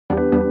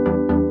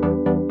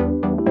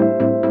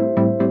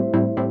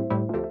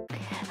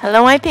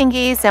Hello my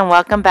pinkies and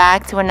welcome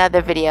back to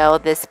another video.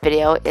 This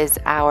video is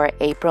our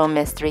April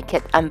mystery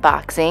kit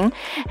unboxing,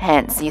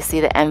 hence you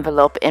see the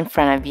envelope in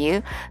front of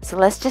you. So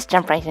let's just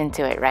jump right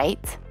into it,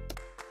 right?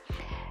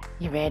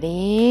 You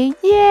ready?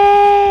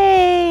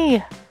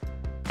 Yay!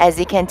 As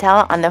you can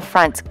tell on the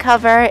front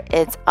cover,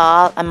 it's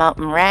all about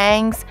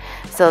meringues.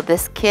 So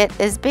this kit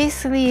is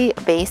basically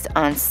based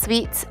on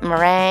sweets,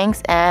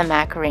 meringues, and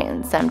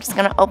macaroons. So I'm just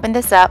gonna open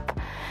this up.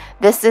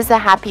 This is a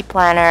Happy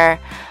Planner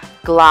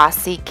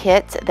glossy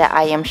kit that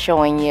I am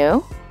showing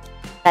you.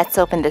 Let's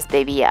open this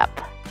baby up.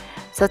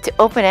 So to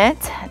open it,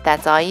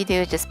 that's all you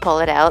do, just pull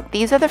it out.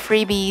 These are the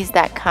freebies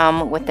that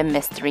come with the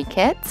mystery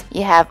kit.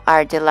 You have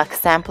our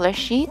deluxe sampler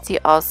sheets. You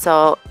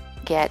also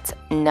get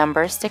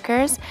number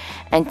stickers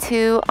and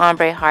 2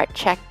 ombre heart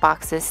check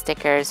boxes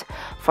stickers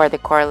for the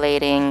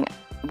correlating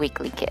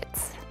weekly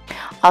kits.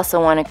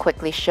 Also want to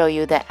quickly show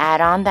you the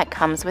add-on that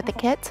comes with the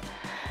kit.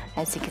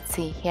 As you can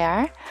see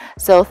here,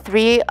 so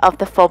 3 of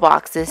the full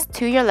boxes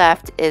to your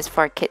left is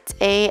for kit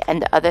A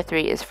and the other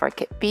 3 is for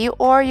kit B,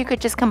 or you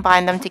could just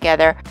combine them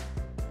together.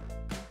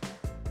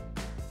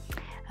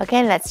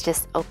 Okay, let's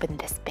just open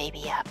this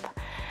baby up.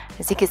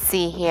 As you can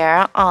see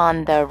here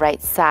on the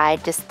right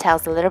side, just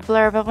tells a little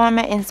blurb about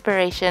my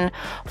inspiration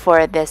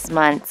for this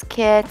month's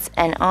kit,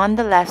 and on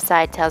the left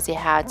side tells you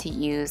how to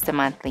use the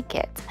monthly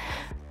kit.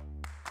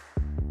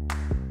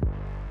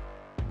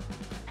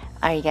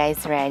 Are you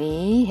guys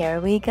ready?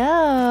 Here we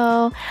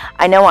go.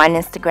 I know on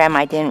Instagram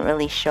I didn't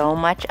really show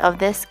much of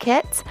this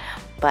kit,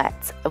 but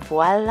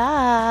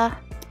voila!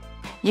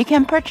 You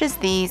can purchase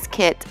these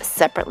kits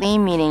separately,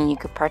 meaning you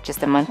could purchase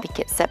the monthly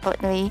kit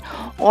separately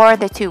or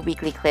the 2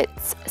 weekly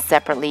kits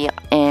separately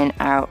in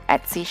our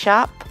Etsy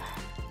shop.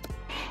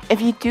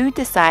 If you do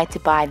decide to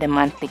buy the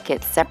monthly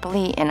kit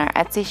separately in our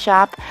Etsy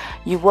shop,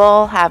 you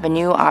will have a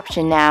new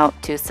option now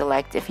to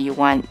select if you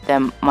want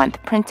the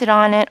month printed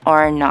on it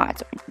or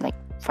not. Like,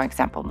 for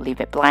example,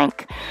 leave it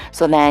blank.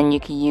 So then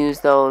you can use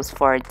those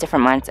for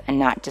different months and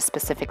not just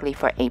specifically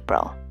for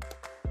April.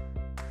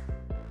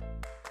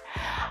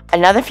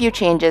 Another few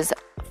changes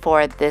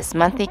for this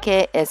monthly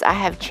kit is I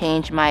have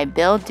changed my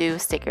bill due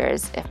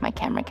stickers, if my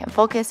camera can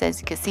focus. As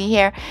you can see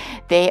here,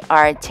 they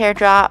are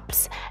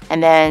teardrops,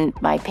 and then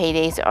my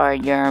paydays are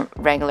your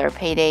regular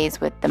paydays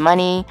with the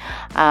money.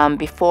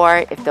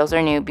 Before, if those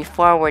are new,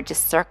 before were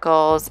just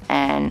circles,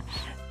 and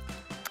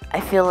I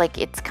feel like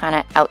it's kind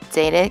of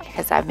outdated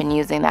because I've been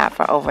using that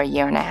for over 1.5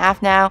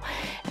 years now,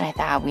 and I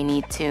thought we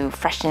need to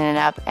freshen it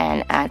up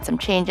and add some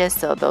changes,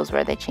 so those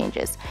were the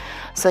changes.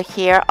 So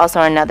here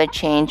also another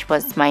change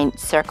was my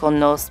circle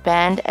nose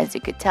band. As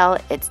you could tell,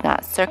 it's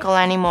not circle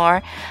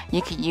anymore.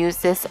 You could use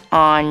this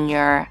on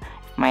your,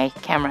 my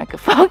camera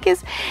could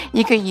focus,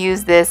 you could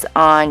use this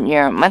on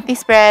your monthly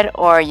spread,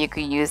 or you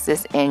could use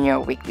this in your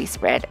weekly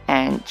spread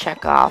and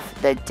check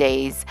off the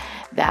days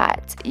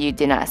that you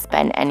did not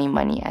spend any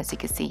money, as you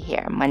can see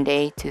here: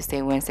 Monday,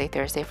 Tuesday, Wednesday,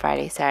 Thursday,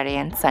 Friday, Saturday,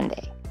 and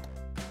Sunday.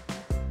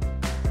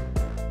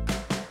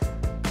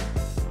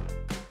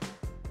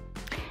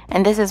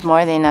 And this is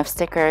more than enough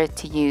sticker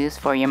to use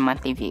for your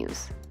monthly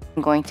views.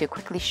 I'm going to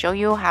quickly show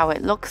you how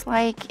it looks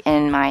like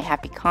in my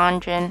Happy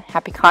Conjun,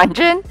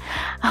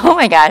 oh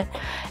my god,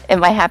 in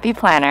my Happy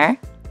Planner.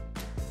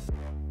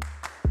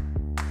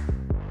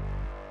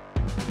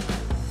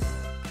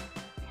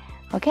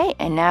 Okay,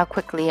 and now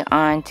quickly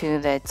on to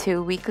the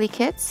 2 weekly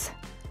kits.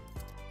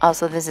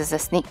 Also, this is a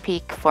sneak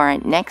peek for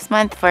next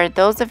month. For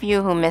those of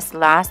you who missed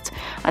last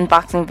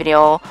unboxing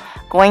video,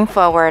 going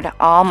forward,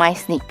 all my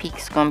sneak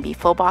peeks are going to be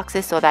full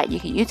boxes so that you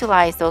can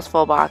utilize those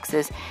full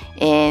boxes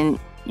in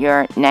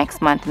your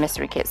next month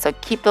mystery kit. So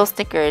keep those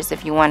stickers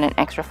if you want an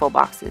extra full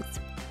boxes.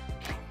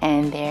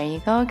 And there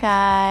you go,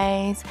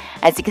 guys.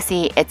 As you can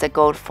see, it's a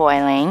gold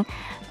foiling.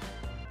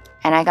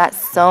 And I got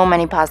so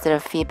many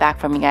positive feedback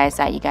from you guys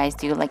that you guys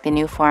do like the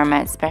new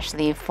format,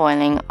 especially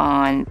foiling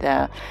on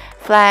the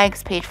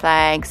flags, page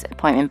flags,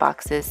 appointment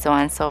boxes, so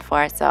on and so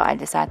forth. So I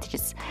decided to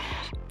just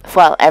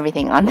foil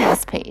everything on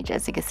this page,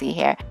 as you can see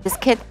here. This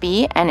kit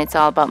B, and it's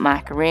all about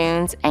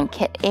macaroons, and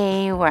kit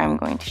A, where I'm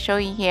going to show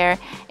you here,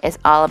 is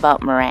all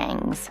about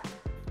meringues.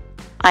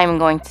 I'm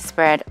going to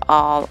spread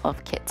all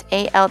of kit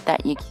A out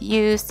that you can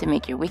use to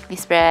make your weekly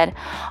spread.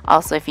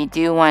 Also, if you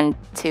do want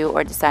to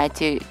or decide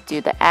to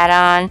do the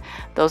add-on,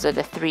 those are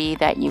the 3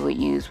 that you would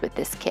use with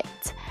this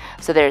kit.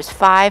 So there's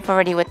 5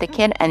 already with the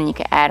kit, and you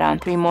can add on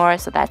 3 more,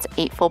 so that's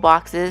 8 full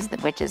boxes,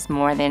 which is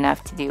more than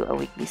enough to do a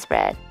weekly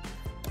spread.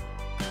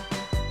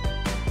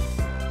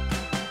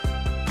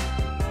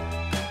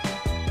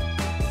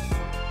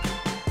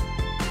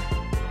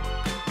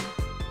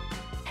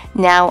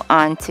 Now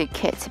on to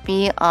kit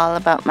B, all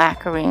about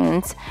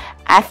macaroons.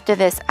 After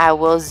this, I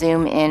will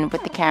zoom in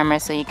with the camera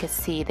so you can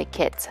see the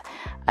kit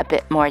a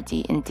bit more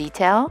in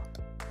detail.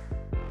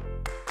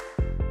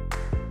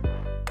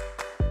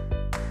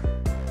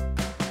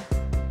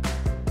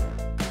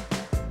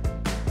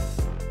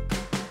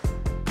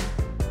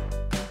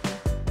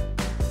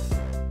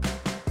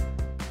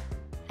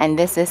 And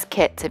this is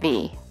kit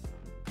B.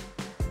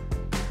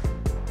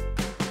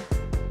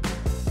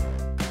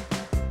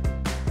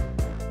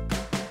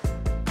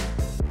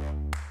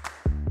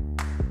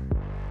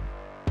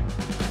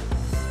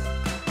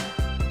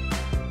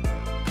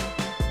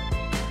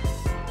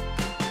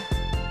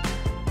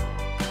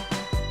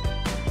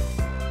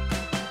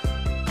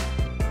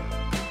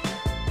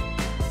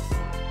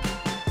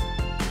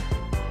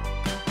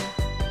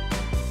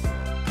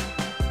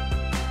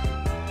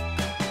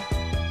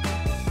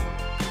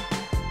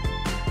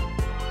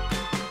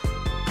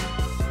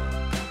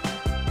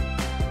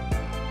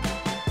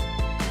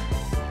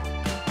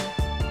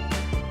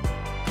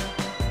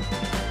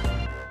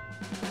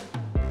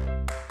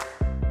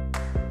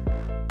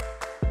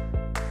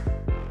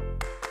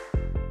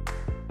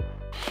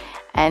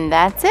 And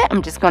that's it.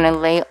 I'm just going to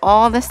lay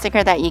all the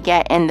sticker that you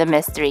get in the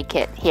mystery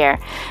kit here.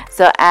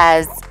 So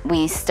as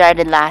we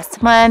started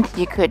last month,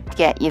 you could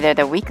get either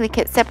the weekly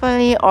kit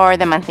separately or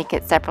the monthly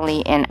kit separately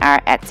in our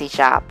Etsy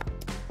shop.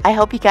 I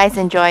hope you guys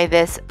enjoy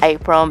this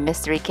April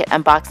mystery kit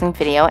unboxing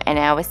video, and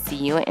I will see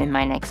you in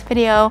my next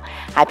video.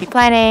 Happy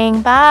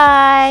planning.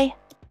 Bye!